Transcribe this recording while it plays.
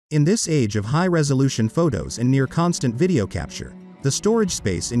In this age of high-resolution photos and near-constant video capture, the storage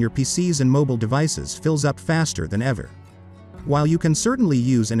space in your PCs and mobile devices fills up faster than ever. While you can certainly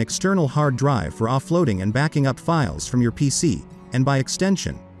use an external hard drive for offloading and backing up files from your PC, and by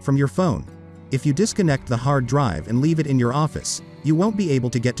extension, from your phone, if you disconnect the hard drive and leave it in your office, you won't be able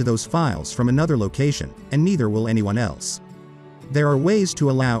to get to those files from another location, and neither will anyone else. There are ways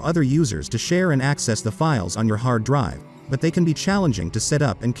to allow other users to share and access the files on your hard drive, but they can be challenging to set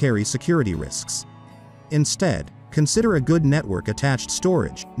up and carry security risks. Instead, consider a good network-attached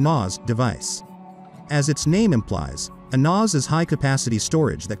storage (NAS) device. As its name implies, a NAS is high-capacity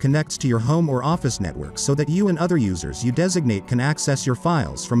storage that connects to your home or office network so that you and other users you designate can access your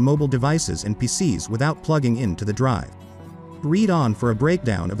files from mobile devices and PCs without plugging into the drive. Read on for a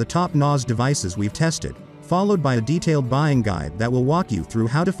breakdown of the top NAS devices we've tested, followed by a detailed buying guide that will walk you through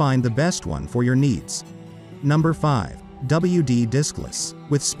how to find the best one for your needs. Number 5. WD Diskless.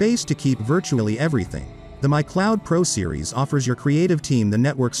 With space to keep virtually everything, the MyCloud Pro series offers your creative team the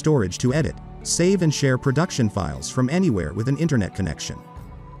network storage to edit, save and share production files from anywhere with an internet connection.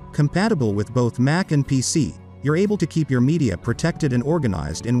 Compatible with both Mac and PC, you're able to keep your media protected and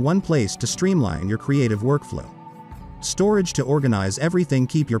organized in one place to streamline your creative workflow. Storage to organize everything.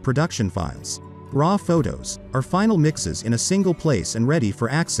 Keep your production files, raw photos, or final mixes in a single place and ready for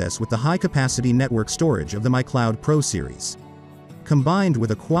access with the high-capacity network storage of the MyCloud Pro series. Combined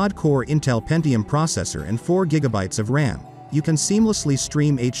with a quad-core Intel Pentium processor and 4 GB of RAM, you can seamlessly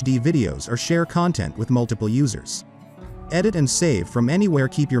stream HD videos or share content with multiple users. Edit and save from anywhere.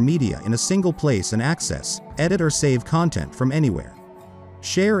 Keep your media in a single place and access, edit or save content from anywhere.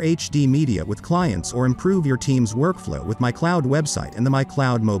 Share HD media with clients or improve your team's workflow with MyCloud website and the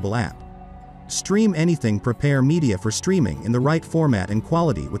MyCloud mobile app. Stream anything. Prepare media for streaming in the right format and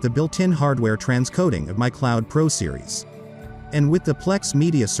quality with the built-in hardware transcoding of MyCloud Pro series. And with the Plex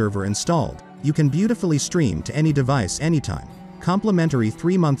media server installed, you can beautifully stream to any device anytime. Complimentary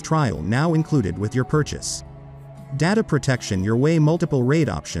 3-month trial now included with your purchase. Data protection your way. Multiple RAID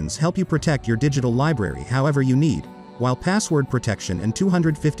options help you protect your digital library however you need, while password protection and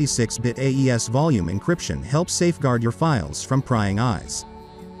 256-bit AES volume encryption help safeguard your files from prying eyes.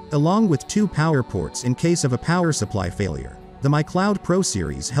 Along with 2 power ports in case of a power supply failure, the MyCloud Pro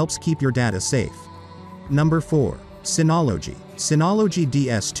series helps keep your data safe. Number 4. Synology. Synology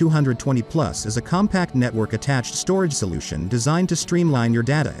DS220 Plus is a compact network-attached storage solution designed to streamline your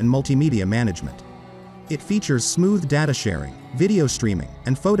data and multimedia management. It features smooth data sharing, video streaming,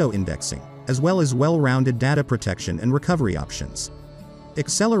 and photo indexing, as well as well-rounded data protection and recovery options.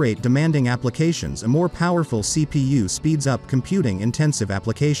 Accelerate demanding applications. A more powerful CPU speeds up computing-intensive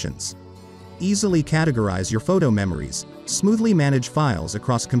applications. Easily categorize your photo memories, smoothly manage files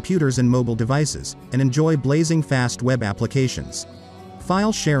across computers and mobile devices, and enjoy blazing fast web applications.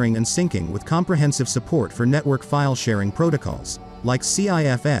 File sharing and syncing with comprehensive support for network file sharing protocols, like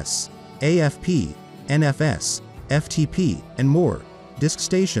CIFS, AFP, NFS, FTP, and more.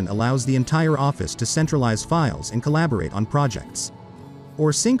 DiskStation allows the entire office to centralize files and collaborate on projects.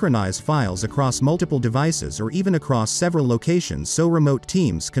 Or synchronize files across multiple devices or even across several locations so remote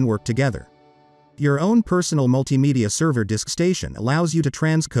teams can work together. Your own personal multimedia server. DiskStation allows you to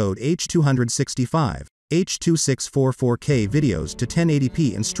transcode H.265, H.2644K videos to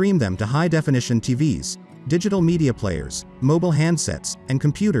 1080p and stream them to high-definition TVs, digital media players, mobile handsets, and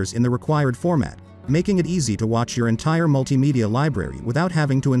computers in the required format, making it easy to watch your entire multimedia library without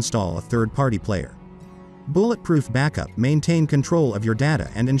having to install a third-party player. Bulletproof backup. Maintain control of your data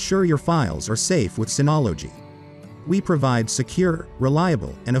and ensure your files are safe with Synology. We provide secure,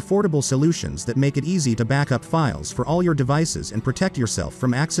 reliable, and affordable solutions that make it easy to back up files for all your devices and protect yourself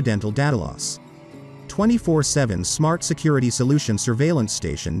from accidental data loss. 24/7 Smart Security Solution Surveillance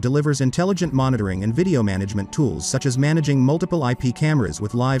Station delivers intelligent monitoring and video management tools such as managing multiple IP cameras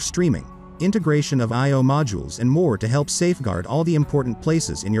with live streaming, integration of I/O modules, and more to help safeguard all the important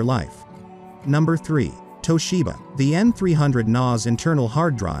places in your life. Number 3. Toshiba. The N300 NAS internal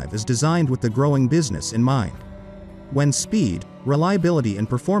hard drive is designed with the growing business in mind. When speed, reliability, and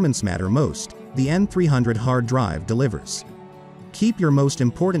performance matter most, the N300 hard drive delivers. Keep your most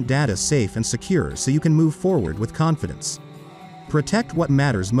important data safe and secure so you can move forward with confidence. Protect what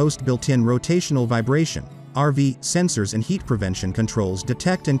matters most. Built-in rotational vibration, RV, sensors and heat prevention controls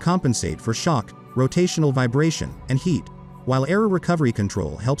detect and compensate for shock, rotational vibration, and heat, while error recovery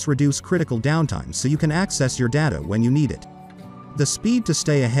control helps reduce critical downtime so you can access your data when you need it. The speed to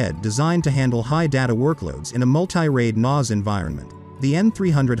stay ahead. Designed to handle high data workloads in a multi-RAID NAS environment, the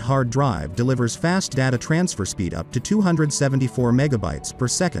N300 hard drive delivers fast data transfer speed up to 274 megabytes per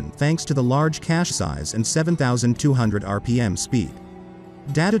second thanks to the large cache size and 7,200 RPM speed.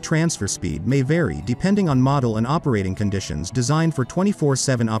 Data transfer speed may vary depending on model and operating conditions, designed for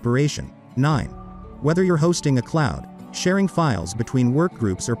 24/7 operation. 9. Whether you're hosting a cloud, sharing files between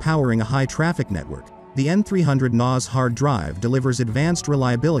workgroups, or powering a high-traffic network, the N300 NAS hard drive delivers advanced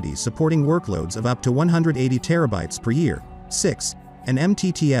reliability, supporting workloads of up to 180 terabytes per year. 6. An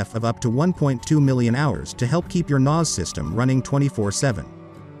MTTF of up to 1.2 million hours to help keep your NAS system running 24/7.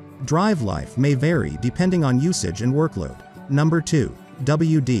 Drive life may vary depending on usage and workload. Number 2.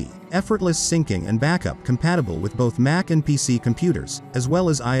 WD. Effortless syncing and backup, compatible with both Mac and PC computers, as well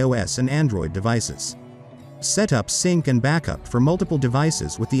as iOS and Android devices. Set up sync and backup for multiple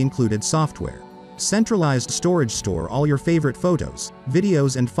devices with the included software. Centralized storage, store all your favorite photos,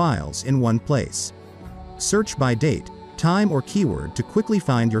 videos and files in one place. Search by date, time or keyword to quickly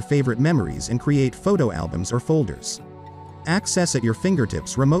find your favorite memories and create photo albums or folders. Access at your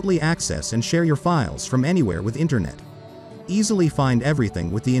fingertips, remotely access and share your files from anywhere with internet. Easily find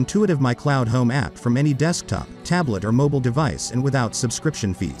everything with the intuitive My Cloud Home app from any desktop, tablet or mobile device, and without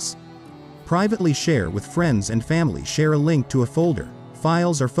subscription fees. Privately share with friends and family. Share a link to a folder,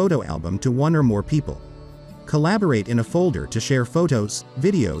 files or photo album to one or more people. Collaborate in a folder to share photos,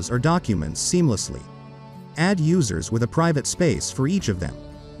 videos or documents seamlessly. Add users with a private space for each of them.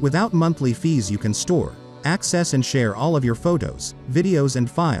 Without monthly fees, you can store, access and share all of your photos, videos and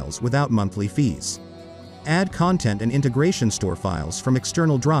files without monthly fees. Add content and integration. Store files from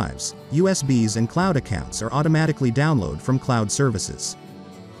external drives, USBs and cloud accounts, or automatically download from cloud services.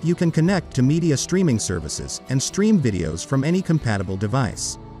 You can connect to media streaming services and stream videos from any compatible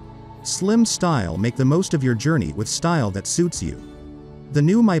device. Slim style. Make the most of your journey with style that suits you. The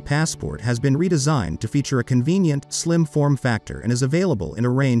new My Passport has been redesigned to feature a convenient, slim form factor and is available in a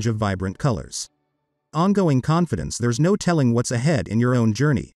range of vibrant colors. Ongoing confidence. There's no telling what's ahead in your own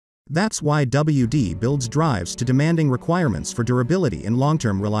journey. That's why WD builds drives to demanding requirements for durability and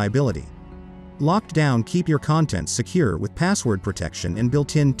long-term reliability. Locked down. Keep your content secure with password protection and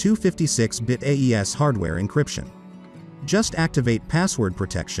built-in 256-bit AES hardware encryption. Just activate password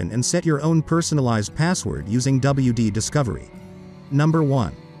protection and set your own personalized password using WD Discovery. Number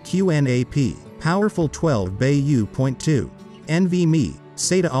 1. QNAP. Powerful 12-bay U.2 NVMe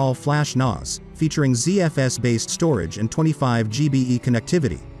SATA all-flash NAS, featuring ZFS-based storage and 25 GB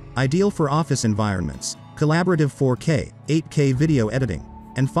connectivity. Ideal for office environments, collaborative 4K, 8K video editing,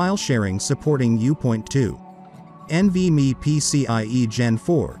 and file sharing, supporting U.2. NVMe PCIe Gen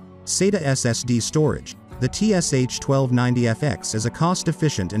 4 SATA SSD storage. The TSH1290FX is a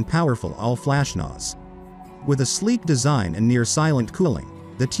cost-efficient and powerful all-flash NAS. With a sleek design and near-silent cooling,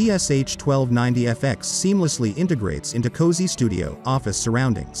 the TSH1290FX seamlessly integrates into cozy studio office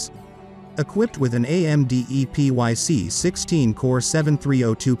surroundings. Equipped with an AMD EPYC 16-core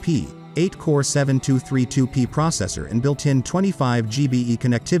 7302P, 8-core 7232P processor and built-in 25 GB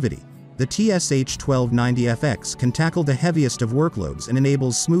connectivity, the TSH1290FX can tackle the heaviest of workloads and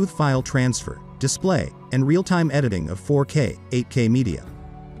enables smooth file transfer, display, and real-time editing of 4K, 8K media.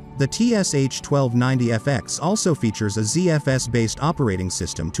 The TSH1290FX also features a ZFS-based operating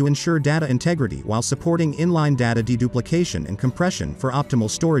system to ensure data integrity while supporting inline data deduplication and compression for optimal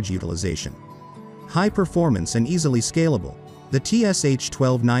storage utilization. High performance and easily scalable, the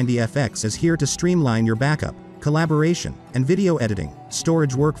TSH1290FX is here to streamline your backup, collaboration, and video editing,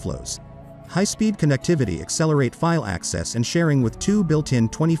 storage workflows. High-speed connectivity. Accelerate file access and sharing with two built-in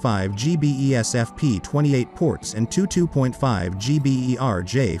 25 GB ESFP28 ports and two 2.5 GB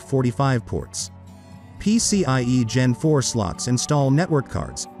ERJ45 ports. PCIe Gen 4 slots. Install network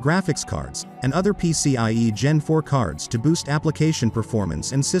cards, graphics cards, and other PCIe Gen 4 cards to boost application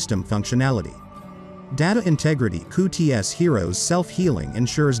performance and system functionality. Data integrity. QTS Heroes self-healing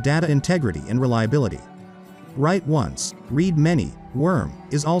ensures data integrity and reliability. Write once, read many. Worm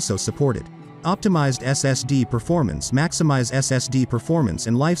is also supported. Optimized SSD performance. Maximize SSD performance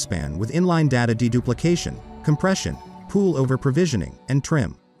and lifespan with inline data deduplication, compression, pool over provisioning, and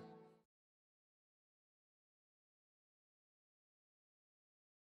trim.